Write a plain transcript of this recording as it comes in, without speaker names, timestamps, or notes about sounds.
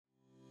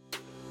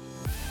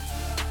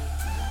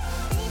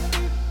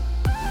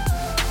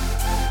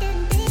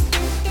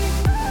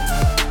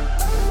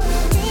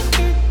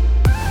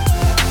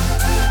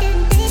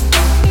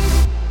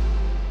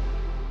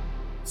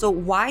So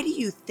why do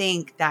you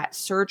think that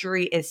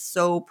surgery is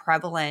so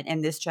prevalent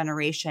in this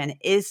generation?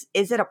 Is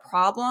it a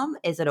problem?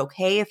 Is it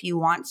okay if you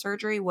want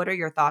surgery? What are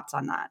your thoughts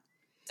on that?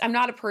 I'm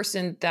not a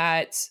person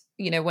that,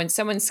 when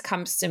someone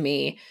comes to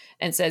me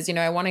and says,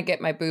 I want to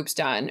get my boobs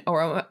done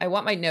or I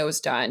want my nose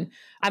done,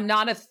 I'm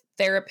not a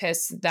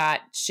therapist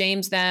that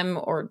shames them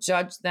or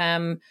judge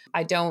them.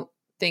 I don't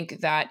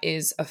think that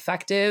is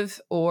effective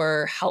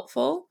or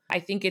helpful. I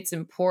think it's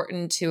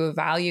important to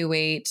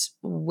evaluate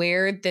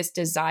where this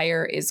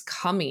desire is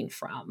coming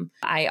from.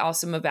 I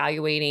also am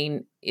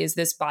evaluating, is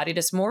this body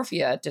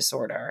dysmorphia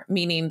disorder,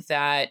 meaning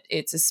that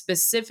it's a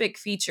specific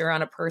feature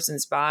on a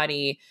person's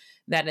body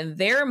that in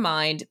their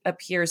mind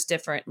appears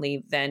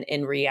differently than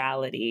in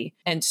reality.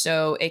 And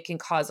so it can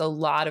cause a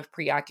lot of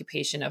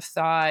preoccupation of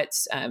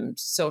thoughts,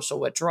 social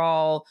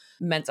withdrawal,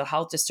 mental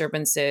health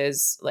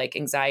disturbances like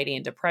anxiety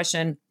and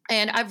depression.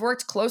 And I've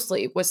worked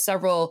closely with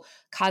several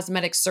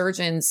cosmetic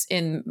surgeons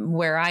in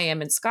where I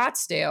am in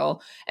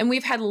Scottsdale, and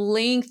we've had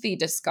lengthy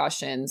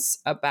discussions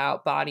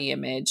about body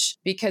image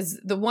because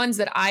the ones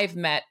that I've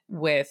met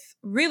with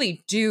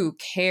really do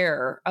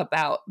care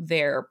about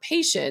their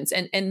patients.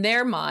 And in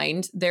their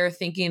mind, they're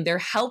thinking they're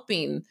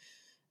helping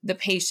the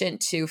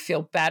patient to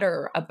feel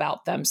better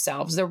about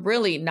themselves. They're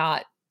really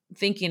not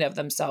thinking of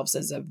themselves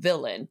as a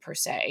villain per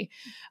se,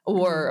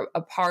 or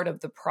a part of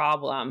the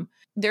problem.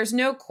 There's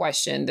no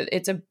question that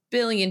it's $1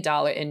 billion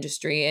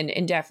industry,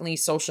 and definitely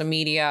social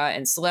media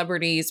and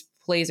celebrities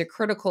plays a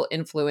critical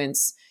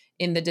influence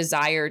in the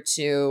desire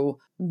to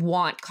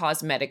want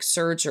cosmetic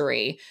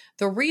surgery.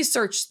 The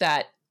research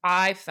that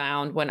I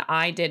found when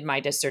I did my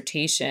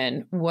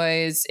dissertation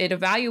was it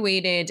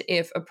evaluated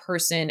if a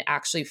person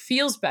actually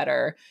feels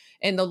better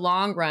in the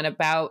long run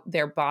about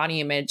their body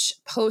image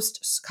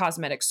post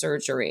cosmetic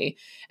surgery.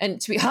 And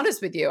to be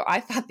honest with you, I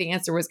thought the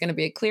answer was going to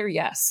be a clear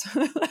yes.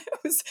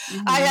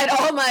 I had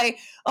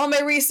all my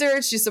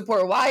research to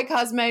support why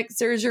cosmetic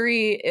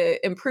surgery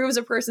improves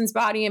a person's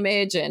body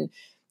image, and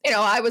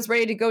I was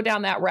ready to go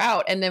down that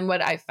route. And then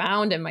what I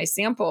found in my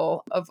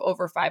sample of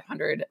over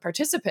 500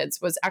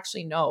 participants was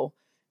actually no.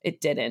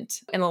 It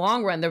didn't. In the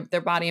long run, their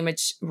body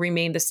image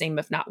remained the same,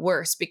 if not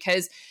worse,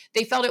 because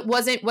they felt it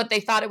wasn't what they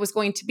thought it was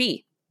going to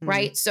be.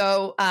 Right.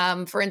 So,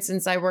 for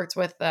instance, I worked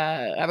with,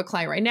 I have a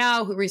client right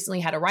now who recently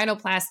had a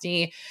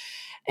rhinoplasty,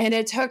 and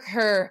it took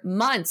her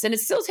months, and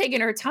it's still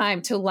taking her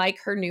time to like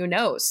her new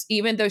nose.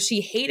 Even though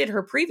she hated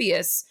her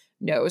previous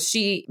nose,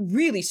 she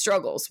really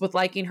struggles with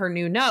liking her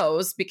new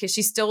nose because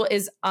she still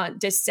is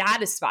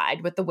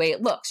dissatisfied with the way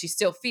it looks. She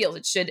still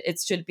feels it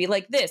should be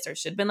like this, or it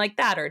should have been like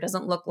that, or it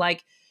doesn't look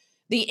like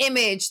the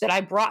image that I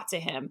brought to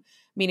him,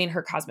 meaning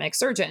her cosmetic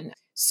surgeon.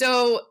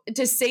 So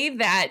to say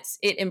that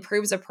it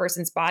improves a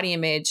person's body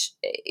image,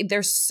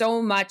 there's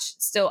so much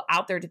still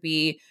out there to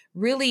be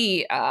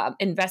really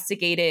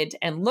investigated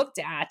and looked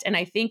at. And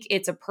I think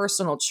it's a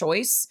personal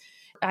choice.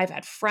 I've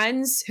had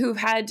friends who've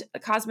had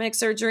cosmetic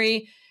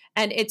surgery,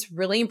 and it's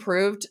really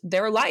improved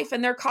their life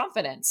and their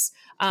confidence.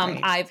 Right.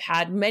 I've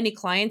had many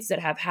clients that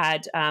have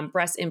had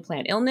breast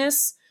implant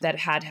illness, that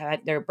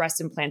had their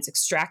breast implants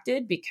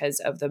extracted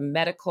because of the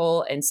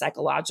medical and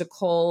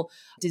psychological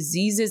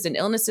diseases and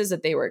illnesses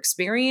that they were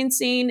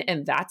experiencing.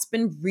 And that's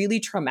been really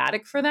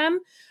traumatic for them.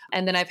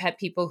 And then I've had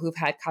people who've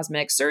had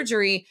cosmetic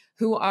surgery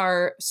who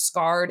are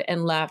scarred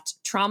and left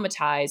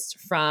traumatized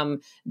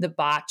from the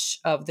botch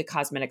of the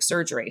cosmetic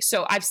surgery.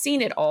 So I've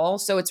seen it all.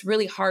 So it's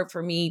really hard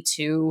for me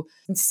to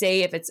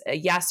say if it's a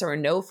yes or a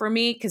no for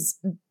me, because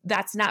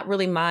that's not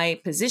really my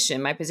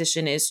position. My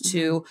position is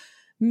to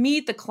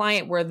meet the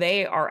client where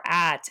they are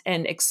at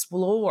and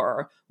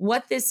explore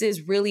what this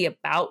is really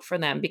about for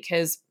them.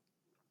 Because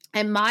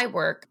in my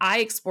work, I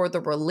explore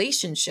the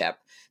relationship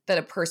that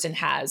a person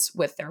has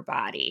with their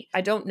body.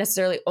 I don't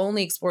necessarily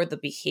only explore the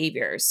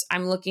behaviors.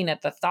 I'm looking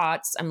at the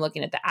thoughts, I'm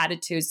looking at the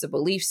attitudes, the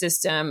belief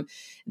system,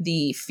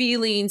 the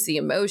feelings, the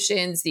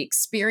emotions, the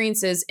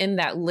experiences in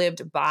that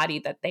lived body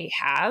that they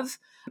have.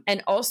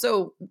 And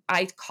also,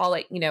 I call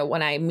it,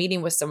 when I'm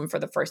meeting with someone for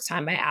the first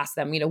time, I ask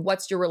them,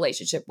 what's your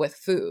relationship with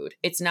food?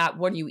 It's not,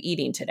 what are you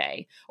eating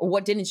today? Or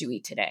what didn't you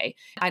eat today?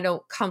 I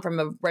don't come from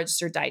a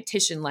registered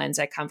dietitian lens.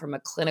 I come from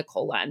a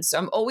clinical lens. So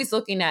I'm always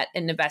looking at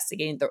and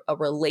investigating a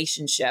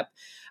relationship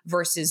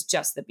versus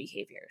just the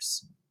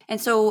behaviors.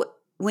 And so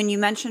when you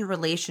mention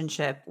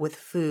relationship with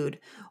food,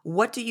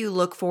 what do you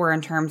look for in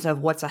terms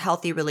of what's a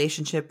healthy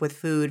relationship with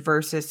food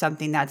versus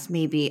something that's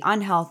maybe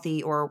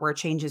unhealthy or where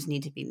changes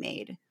need to be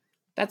made?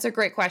 That's a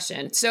great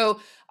question. So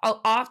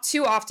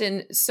too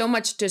often, so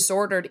much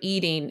disordered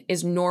eating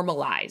is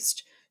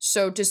normalized.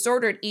 So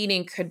disordered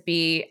eating could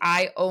be,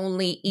 I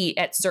only eat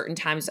at certain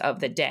times of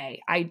the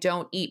day. I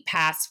don't eat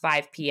past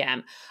 5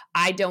 p.m.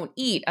 I don't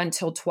eat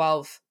until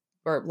 12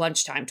 or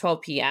lunchtime,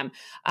 12 p.m.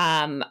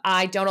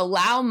 I don't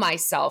allow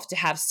myself to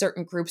have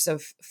certain groups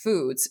of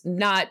foods,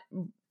 not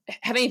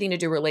have anything to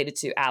do related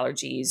to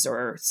allergies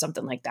or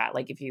something like that.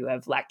 Like if you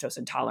have lactose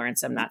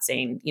intolerance, I'm not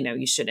saying,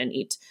 you shouldn't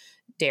eat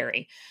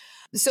dairy.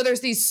 So there's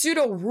these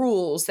pseudo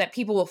rules that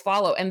people will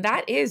follow, and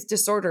that is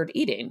disordered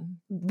eating.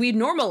 We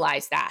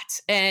normalize that.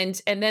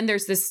 And then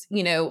there's this,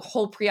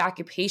 whole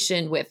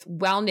preoccupation with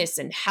wellness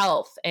and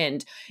health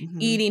and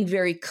eating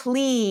very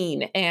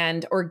clean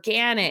and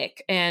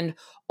organic, and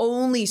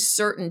only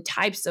certain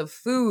types of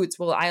foods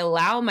will I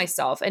allow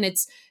myself. And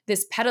it's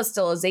this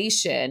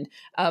pedestalization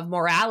of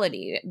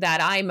morality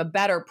that I'm a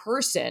better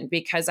person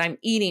because I'm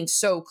eating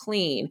so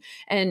clean.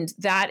 And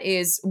that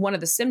is one of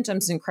the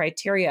symptoms and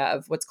criteria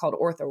of what's called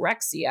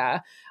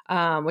orthorexia,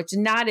 which is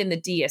not in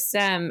the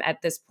DSM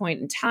at this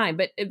point in time,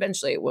 but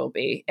eventually it will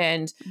be.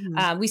 And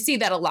we see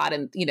that a lot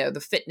in,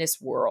 the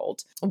fitness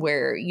world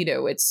where,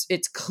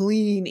 it's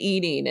clean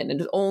eating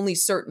and only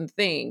certain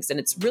things. And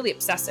it's really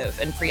obsessive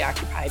and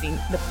preoccupying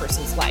the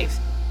person's life.